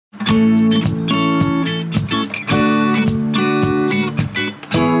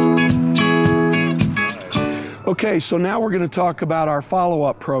Okay, so now we're going to talk about our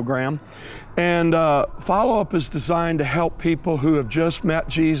follow-up program. And follow-up is designed to help people who have just met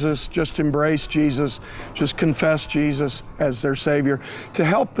Jesus, just embraced Jesus, just confessed Jesus as their Savior, to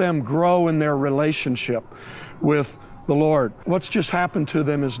help them grow in their relationship with the Lord. What's just happened to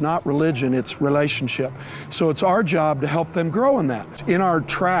them is not religion, it's relationship. So it's our job to help them grow in that. In our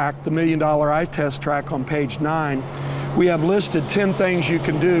track, the $1 Million Eye Test track on page 9, we have listed 10 things you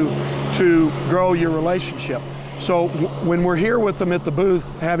can do to grow your relationship. So when we're here with them at the booth,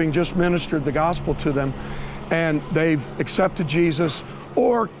 having just ministered the gospel to them, and they've accepted Jesus,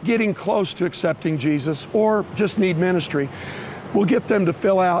 or getting close to accepting Jesus, or just need ministry, we'll get them to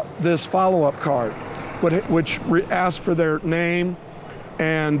fill out this follow-up card, which asks for their name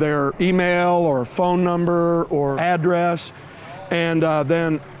and their email or phone number or address. And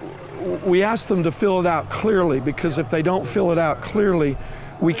then we ask them to fill it out clearly, because if they don't fill it out clearly,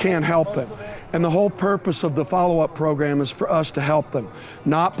 we can't help them. And the whole purpose of the follow-up program is for us to help them,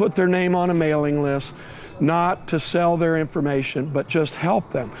 not put their name on a mailing list, not to sell their information, but just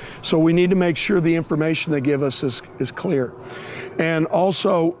help them. So we need to make sure the information they give us is clear. And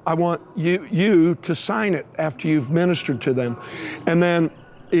also, I want you to sign it after you've ministered to them. And then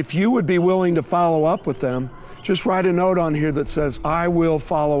if you would be willing to follow up with them, just write a note on here that says, I will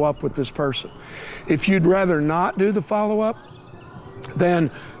follow up with this person. If you'd rather not do the follow-up, then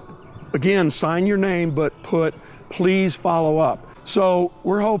again, sign your name, but put, please follow up. So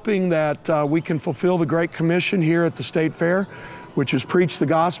we're hoping that we can fulfill the Great Commission here at the State Fair, which is preach the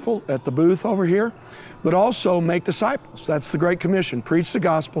gospel at the booth over here, but also make disciples. That's the Great Commission. Preach the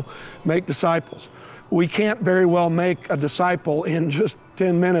gospel, make disciples. We can't very well make a disciple in just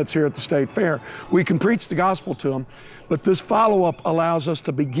 10 minutes here at the State Fair. We can preach the gospel to them, but this follow-up allows us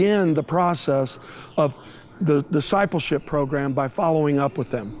to begin the process of the discipleship program by following up with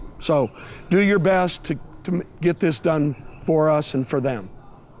them. So do your best to get this done for us and for them.